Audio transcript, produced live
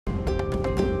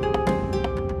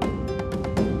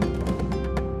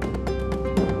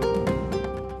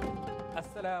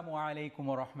alaikum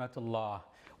wa rahmatullah.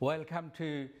 Welcome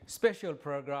to special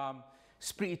program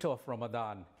Spirit of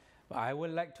Ramadan. I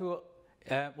would like to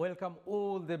welcome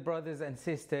all the brothers and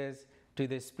sisters to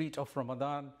the Spirit of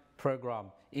Ramadan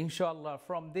program. Inshallah,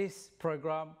 from this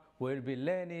program we'll be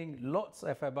learning lots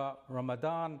about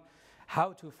Ramadan,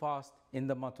 how to fast in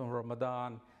the month of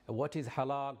Ramadan, what is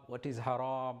halal, what is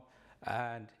haram,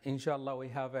 and inshallah we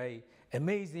have an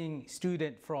amazing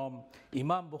student from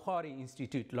Imam Bukhari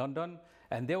Institute, London,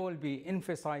 and they will be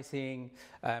emphasizing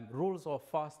rules of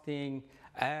fasting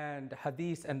and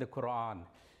hadith and the Quran.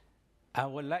 I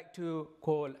would like to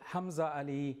call Hamza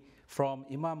Ali from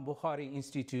Imam Bukhari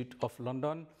Institute of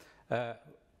London,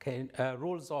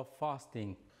 rules of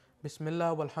fasting.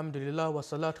 Bismillah, walhamdulillah, wa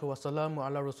salatu wa salamu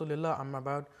ala rasulillah, amma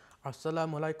ba'd.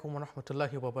 Assalamu alaikum wa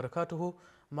rahmatullahi wa barakatuhu.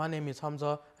 My name is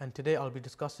Hamza and today I'll be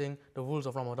discussing the rules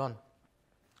of Ramadan.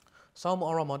 Sawm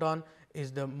or Ramadan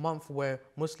is the month where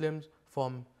Muslims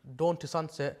from dawn to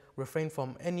sunset refrain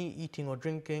from any eating or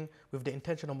drinking with the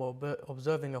intention of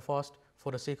observing a fast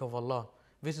for the sake of Allah.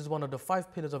 This is one of the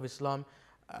 5 pillars of Islam,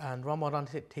 and Ramadan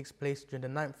takes place during the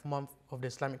 9th month of the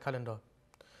Islamic calendar.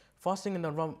 Fasting in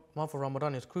the month of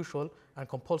Ramadan is crucial and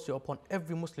compulsory upon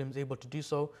every Muslim is able to do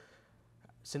so,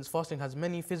 since fasting has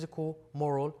many physical,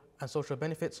 moral and social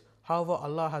benefits. However,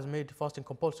 Allah has made fasting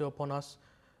compulsory upon us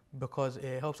because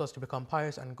it helps us to become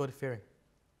pious and God-fearing.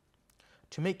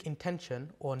 To make intention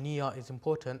or niyyah is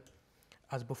important,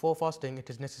 as before fasting it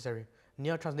is necessary.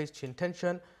 Niyyah translates to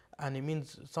intention, and it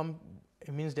means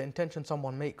the intention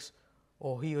someone makes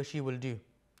or he or she will do.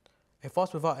 A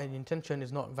fast without an intention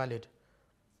is not valid.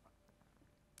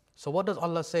 So what does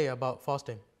Allah say about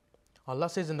fasting? Allah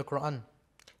says in the Quran,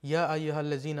 Ya ayyuhal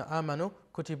lazina amanu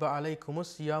kutiba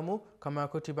alaykumus siyamu kama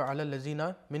kutiba ala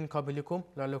lazina min qablikum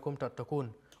la'allakum tattaqun.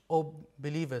 O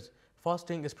believers,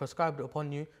 fasting is prescribed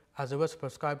upon you as it was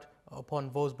prescribed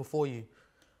upon those before you,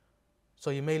 so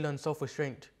you may learn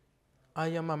self-restraint.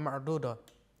 Ayyama ma'duda,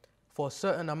 for a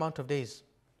certain amount of days.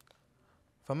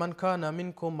 Faman kana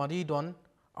minkum maridun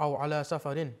aw ala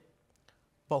safarin,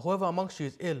 but whoever amongst you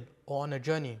is ill or on a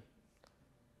journey.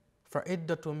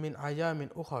 Fa'iddatun min ayamin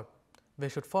ukhar, they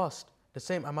should fast the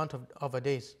same amount of other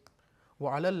days.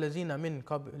 وَعَلَى الَّذِينَ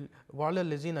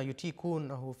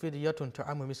يُتِيقُونَهُ فِدْيَةٌ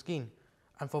تَعَامُ مِسْكِينٍ,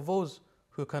 and for those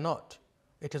who cannot,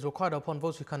 it is required upon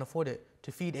those who can afford it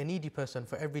to feed a needy person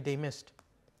for every day missed.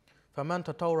 فَمَنْ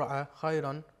تَطَوَّعَ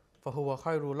خَيْرًا فَهُوَ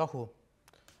خَيْرٌ لَهُ,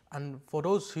 and for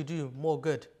those who do more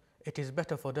good, it is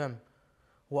better for them.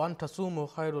 وَأَنْ تَصُومُوا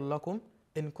خَيْرٌ لَكُمْ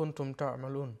إِن كُنْتُمْ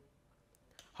تَعْمَلُونَ.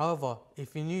 However,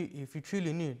 if you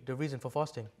truly knew the reason for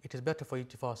fasting, it is better for you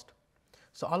to fast.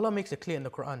 So Allah makes it clear in the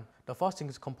Quran that fasting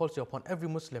is compulsory upon every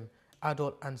Muslim,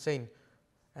 adult and sane,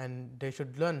 and they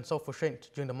should learn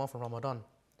self-restraint during the month of Ramadan,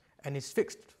 and it's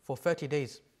fixed for 30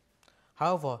 days.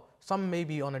 However, some may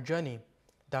be on a journey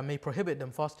that may prohibit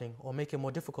them fasting or make it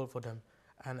more difficult for them,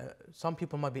 and some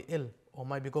people might be ill or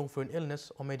might be going through an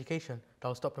illness or medication that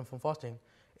will stop them from fasting.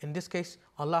 In this case,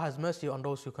 Allah has mercy on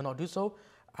those who cannot do so,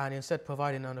 and instead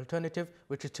providing an alternative,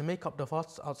 which is to make up the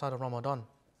fasts outside of Ramadan.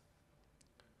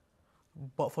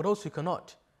 But for those who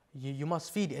cannot, you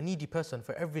must feed a needy person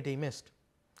for every day missed.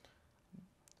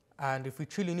 And if we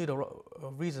truly knew the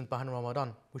reasons behind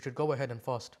Ramadan, we should go ahead and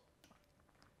fast.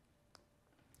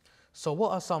 So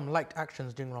what are some liked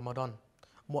actions during Ramadan?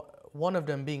 One of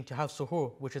them being to have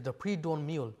suhoor, which is the pre-dawn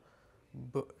meal,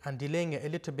 and delaying it a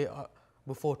little bit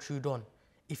before true dawn.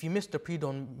 If you miss the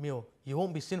pre-dawn meal, you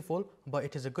won't be sinful, but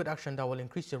it is a good action that will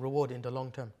increase your reward in the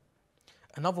long term.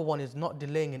 Another one is not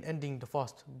delaying and ending the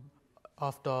fast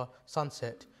after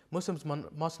sunset. Muslims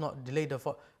must not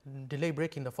delay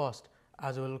breaking the fast,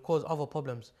 as it will cause other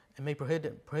problems and may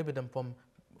prohibit them from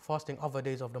fasting other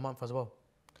days of the month as well.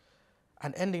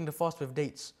 And ending the fast with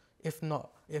dates, if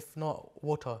not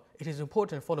water. It is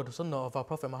important to follow the sunnah of our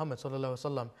Prophet Muhammad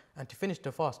ﷺ and to finish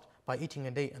the fast by eating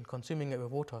a date and consuming it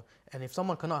with water. And if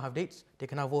someone cannot have dates, they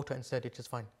can have water instead, it is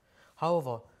fine.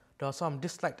 However, there are some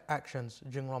disliked actions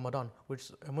during Ramadan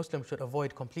which a Muslim should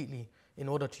avoid completely in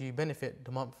order to benefit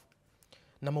the month.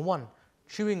 Number 1,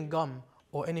 chewing gum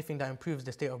or anything that improves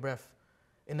the state of breath.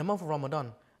 In the month of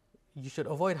Ramadan, you should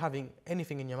avoid having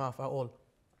anything in your mouth at all.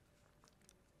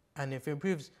 And if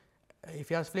it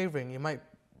has flavoring, it might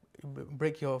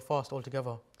break your fast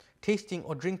altogether. Tasting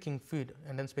or drinking food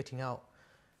and then spitting out.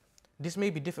 This may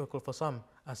be difficult for some,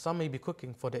 as some may be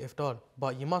cooking for the iftar,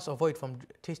 but you must avoid from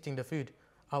tasting the food,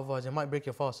 otherwise it might break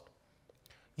your fast.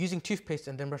 Using toothpaste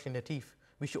and then brushing their teeth.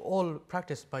 We should all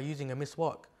practice by using a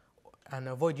miswak and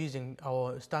avoid using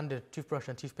our standard toothbrush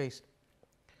and toothpaste.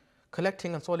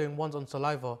 Collecting and swallowing one's own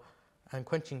saliva and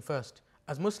quenching thirst.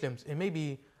 As Muslims, it may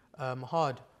be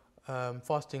hard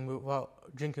fasting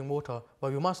without drinking water,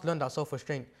 but we must learn that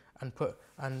self-restraint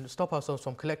and stop ourselves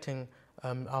from collecting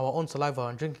our own saliva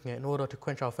and drinking it in order to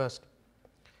quench our thirst.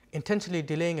 Intentionally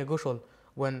delaying a ghusl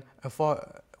when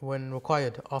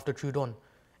required after true dawn.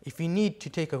 If you need to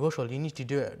take a ghusl, you need to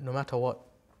do it no matter what.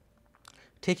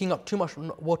 Taking up too much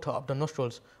water up the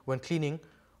nostrils when cleaning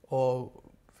or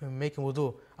making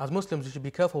wudu. As Muslims, we should be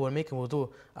careful when making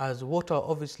wudu, as water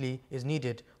obviously is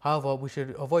needed. However, we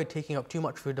should avoid taking up too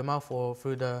much through the mouth or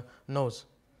through the nose.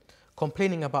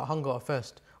 Complaining about hunger or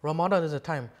thirst. Ramadan is a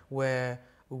time where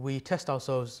we test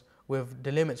ourselves with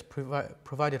the limits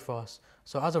provided for us.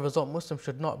 So as a result, Muslims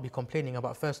should not be complaining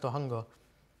about thirst or hunger.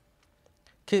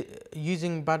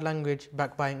 Using bad language,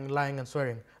 backbiting, lying and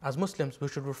swearing. As Muslims, we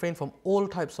should refrain from all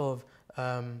types of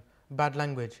bad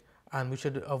language, and we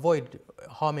should avoid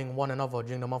harming one another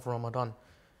during the month of Ramadan.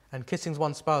 And kissing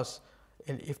one's spouse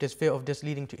if there's fear of this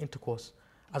leading to intercourse.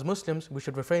 As Muslims, we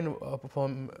should refrain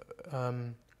from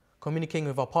communicating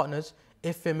with our partners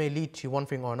if it may lead to one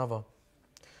thing or another.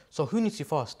 So who needs to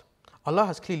fast? Allah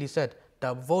has clearly said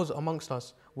that those amongst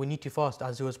us we need to fast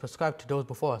as it was prescribed to those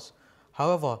before us.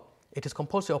 However, it is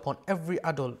compulsory upon every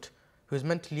adult who is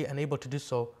mentally unable to do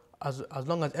so, as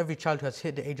long as every child who has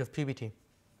hit the age of puberty.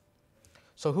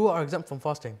 So who are exempt from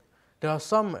fasting? There are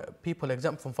some people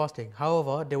exempt from fasting.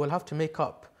 However, they will have to make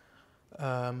up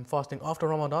fasting after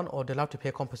Ramadan, or they'll have to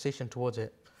pay compensation towards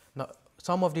it. Now,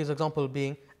 some of these examples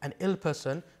being an ill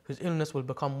person whose illness will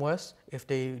become worse if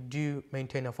they do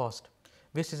maintain a fast.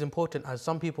 This is important as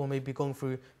some people may be going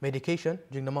through medication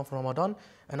during the month of Ramadan,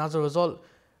 and as a result,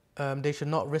 they should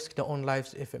not risk their own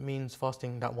lives if it means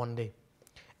fasting that one day.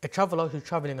 A traveller who's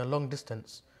travelling a long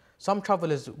distance. Some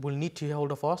travellers will need to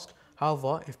hold a fast.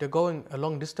 However, if they're going a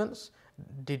long distance,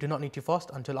 they do not need to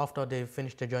fast until after they've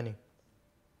finished their journey.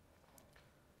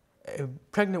 A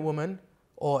pregnant woman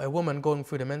or a woman going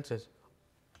through the menses.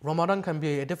 Ramadan can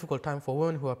be a difficult time for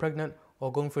women who are pregnant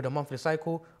or going through the monthly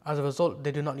cycle. As a result,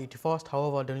 they do not need to fast.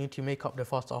 However, they need to make up their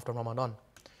fast after Ramadan.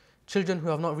 Children who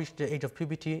have not reached the age of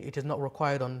puberty, it is not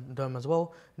required on them as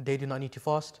well. They do not need to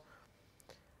fast.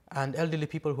 And elderly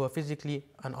people who are physically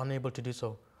unable to do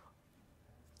so.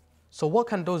 So what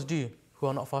can those do who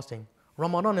are not fasting?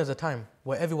 Ramadan is a time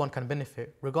where everyone can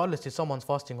benefit, regardless if someone's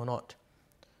fasting or not.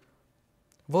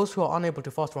 Those who are unable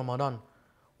to fast Ramadan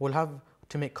will have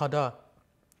to make qada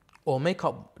or make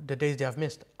up the days they have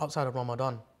missed outside of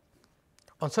Ramadan.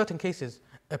 On certain cases,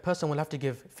 a person will have to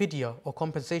give fidya or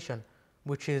compensation,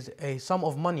 which is a sum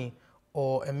of money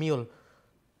or a meal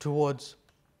towards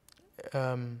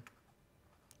a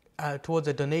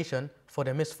donation for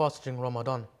their missed fast during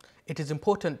Ramadan. It is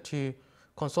important to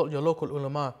consult your local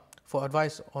ulama for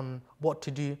advice on what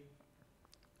to do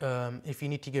if you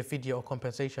need to give fidya or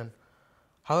compensation.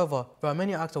 However, there are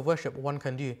many acts of worship one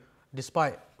can do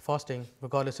despite fasting,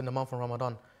 regardless in the month of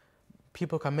Ramadan.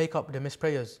 People can make up their missed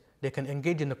prayers, they can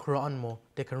engage in the Quran more,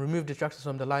 they can remove distractions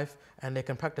from their life, and they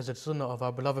can practice the sunnah of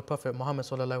our beloved Prophet Muhammad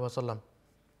sallallahu alaihi wasallam.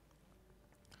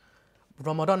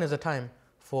 Ramadan is a time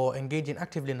for engaging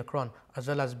actively in the Quran, as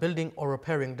well as building or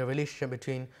repairing the relationship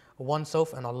between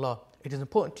oneself and Allah. It is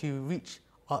important to reach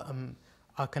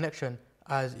our connection,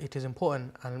 as it is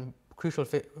important and crucial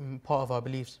part of our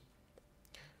beliefs.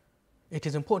 It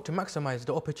is important to maximize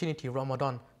the opportunity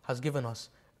Ramadan has given us,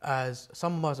 as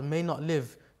some of us may not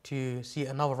live to see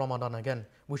another Ramadan again.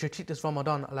 We should treat this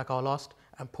Ramadan like our last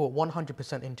and put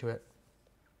 100% into it.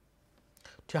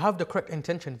 To have the correct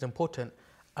intention is important,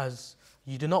 as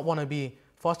you do not want to be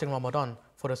fasting Ramadan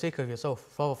for the sake of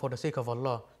yourself, rather for the sake of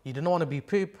Allah. You do not want to be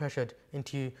pressured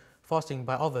into fasting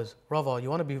by others, rather you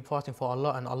want to be fasting for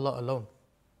Allah and Allah alone.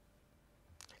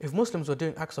 If Muslims were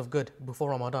doing acts of good before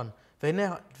Ramadan, they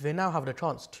now have the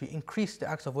chance to increase the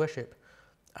acts of worship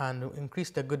and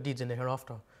increase their good deeds in the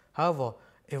hereafter. However,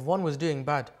 if one was doing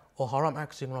bad or haram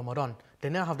acts during Ramadan, they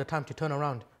now have the time to turn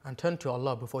around and turn to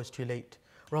Allah before it's too late.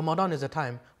 Ramadan is a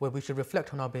time where we should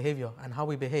reflect on our behavior and how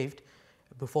we behaved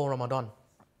before Ramadan.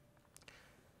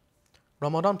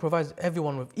 Ramadan provides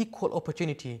everyone with equal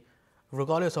opportunity,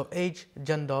 regardless of age,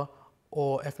 gender,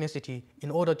 or ethnicity, in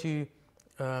order to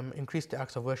increase the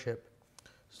acts of worship.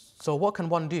 So what can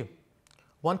one do?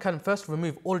 One can first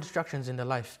remove all distractions in their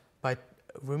life by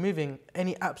removing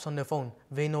any apps on their phone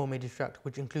they know may distract,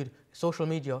 which include social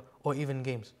media or even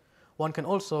games. One can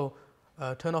also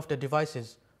turn off their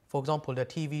devices, for example their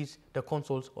TVs, their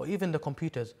consoles, or even the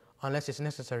computers, unless it's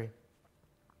necessary.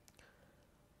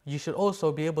 You should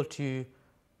also be able to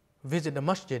visit the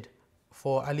masjid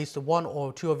for at least one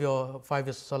or two of your 5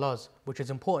 salahs, which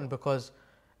is important because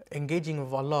engaging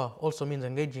with Allah also means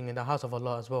engaging in the house of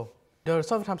Allah as well. There are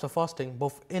several types of fasting,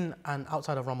 both in and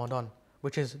outside of Ramadan.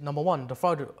 which is number 1,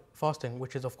 deprived fasting,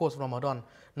 which is of course Ramadan.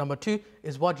 Number 2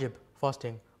 is wajib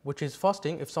fasting, which is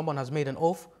fasting if someone has made an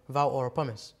oath, vow or a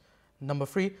promise. Number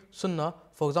 3, sunnah,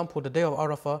 for example, the day of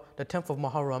Arafah, the 10th of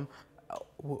Muharram,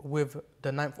 with the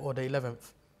 9th or the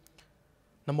 11th.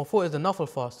 Number 4 is the nafil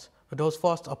fast, those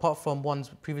fasts apart from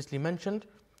ones previously mentioned.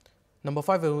 Number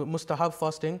 5 is mustahab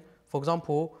fasting, for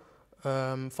example,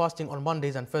 fasting on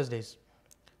Mondays and Thursdays.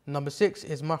 Number 6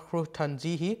 is makruh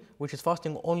tanzihi, which is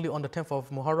fasting only on the 10th of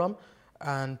Muharram.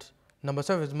 And number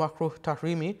 7 is makruh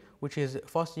tahrimi, which is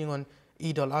fasting on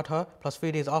Eid al-Adha plus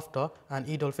 3 days after, and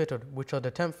Eid al-Fitr, which are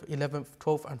the 10th, 11th,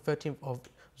 12th and 13th of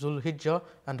Zul Hijjah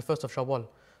and the 1st of Shawwal.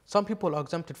 Some people are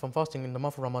exempted from fasting in the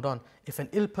month of Ramadan if an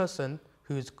ill person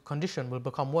whose condition will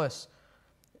become worse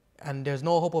and there's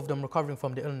no hope of them recovering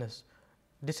from the illness.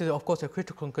 This is of course a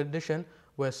critical condition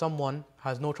where someone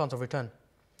has no chance of return.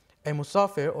 A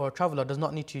musafir or a traveller does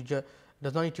not need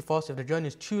to fast if the journey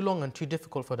is too long and too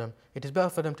difficult for them. It is better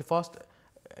for them to fast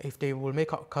if they will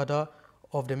make up qada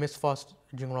of the missed fast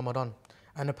during Ramadan.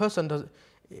 And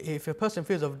if a person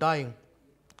fears of dying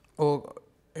or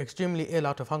extremely ill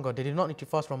out of hunger, they do not need to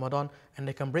fast Ramadan and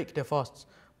they can break their fasts,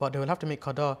 but they will have to make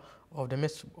qada of the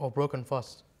missed or broken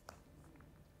fast.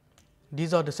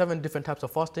 These are the 7 different types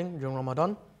of fasting during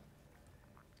Ramadan,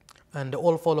 and they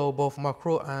all follow both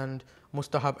makruh and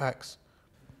mustahab acts.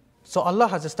 So Allah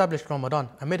has established Ramadan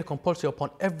and made it compulsory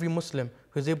upon every Muslim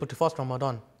who is able to fast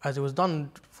Ramadan, as it was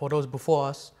done for those before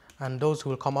us and those who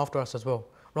will come after us as well.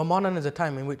 Ramadan is a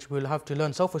time in which we will have to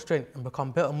learn self-restraint and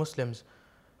become better Muslims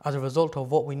as a result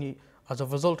of what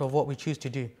we choose to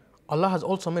do. Allah has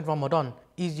also made Ramadan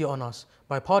easier on us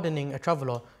by pardoning a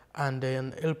traveller and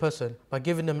an ill person, by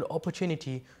giving them the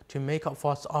opportunity to make up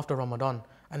fasts after Ramadan.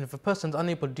 And if a person is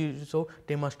unable to do so,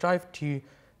 they must strive to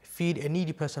feed a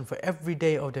needy person for every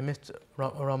day of the missed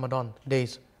Ramadan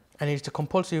days. And it is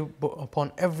compulsory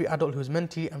upon every adult who is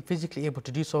mentally and physically able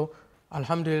to do so.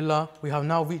 Alhamdulillah, we have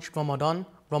now reached Ramadan.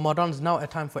 Ramadan is now a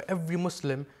time for every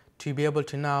Muslim to be able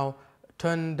to now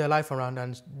turn their life around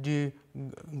and do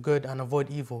good and avoid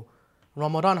evil.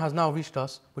 Ramadan has now reached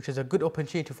us, which is a good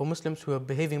opportunity for Muslims who are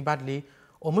behaving badly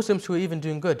or Muslims who are even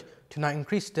doing good to now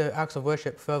increase their acts of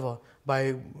worship further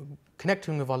by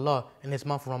connecting with Allah in this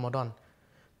month of Ramadan,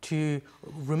 to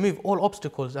remove all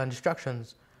obstacles and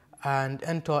distractions and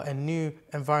enter a new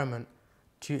environment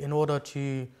in order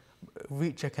to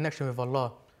reach a connection with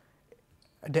Allah.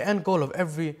 The end goal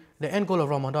of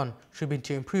Ramadan should be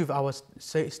to improve our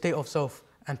state of self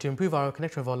and to improve our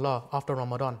connection with Allah after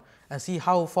Ramadan and see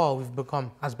how far we've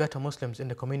become as better Muslims in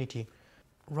the community.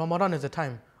 Ramadan is a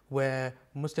time where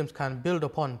Muslims can build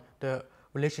upon the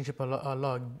relationship with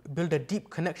Allah, build a deep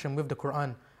connection with the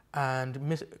Quran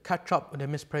and catch up with their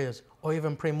missed prayers or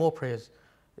even pray more prayers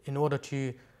in order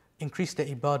to increase their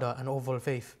ibadah and overall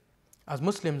faith. As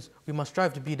Muslims, we must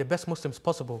strive to be the best Muslims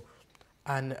possible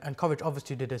and encourage others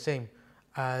to do the same,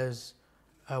 as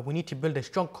we need to build a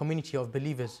strong community of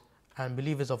believers and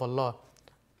believers of Allah.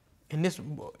 In this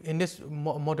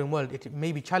modern world, it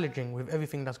may be challenging with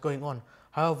everything that's going on.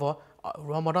 However,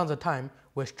 Ramadan is a time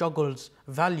where struggles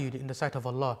valued in the sight of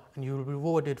Allah, and you will be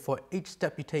rewarded for each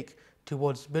step you take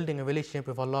towards building a relationship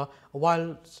with Allah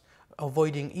whilst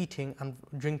avoiding eating and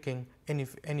drinking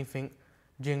anything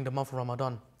during the month of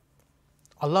Ramadan.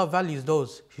 Allah values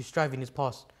those who strive in His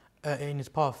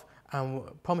path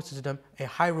and promises them a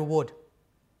high reward.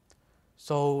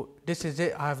 So this is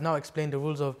it. I have now explained the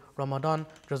rules of Ramadan.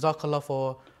 Jazakallah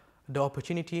for the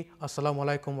opportunity. Assalamu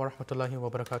alaikum wa rahmatullahi wa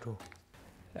barakatuh.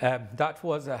 That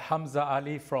was Hamza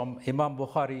Ali from Imam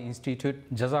Bukhari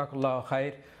Institute. Jazakallah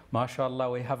khair.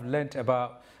 MashaAllah, we have learnt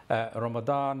about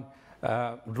Ramadan,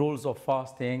 rules of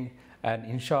fasting, and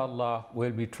inshallah we'll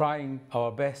be trying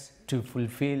our best to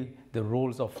fulfill the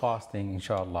rules of fasting,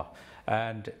 inshallah.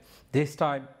 And this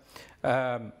time,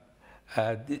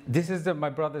 this is my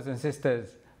brothers and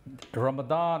sisters,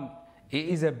 Ramadan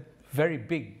is a very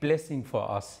big blessing for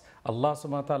us. Allah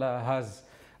subhanahu wa ta'ala has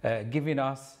given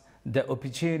us the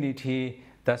opportunity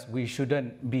that we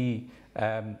shouldn't be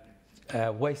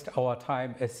waste our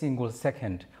time a single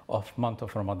second of month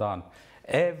of Ramadan.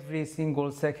 Every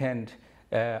single second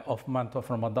of month of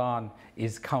Ramadan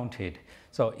is counted.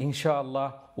 So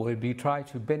inshallah we'll be trying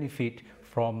to benefit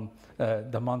from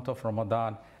the month of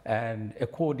Ramadan, and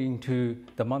according to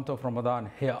the month of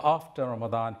Ramadan, hereafter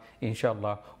Ramadan,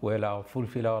 inshallah, we'll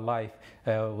fulfill our life,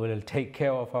 we'll take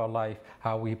care of our life,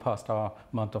 how we passed our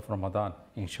month of Ramadan,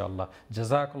 inshallah.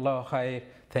 Jazakallah khair.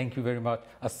 Thank you very much.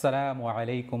 Assalamu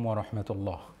alaikum wa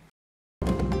rahmatullah.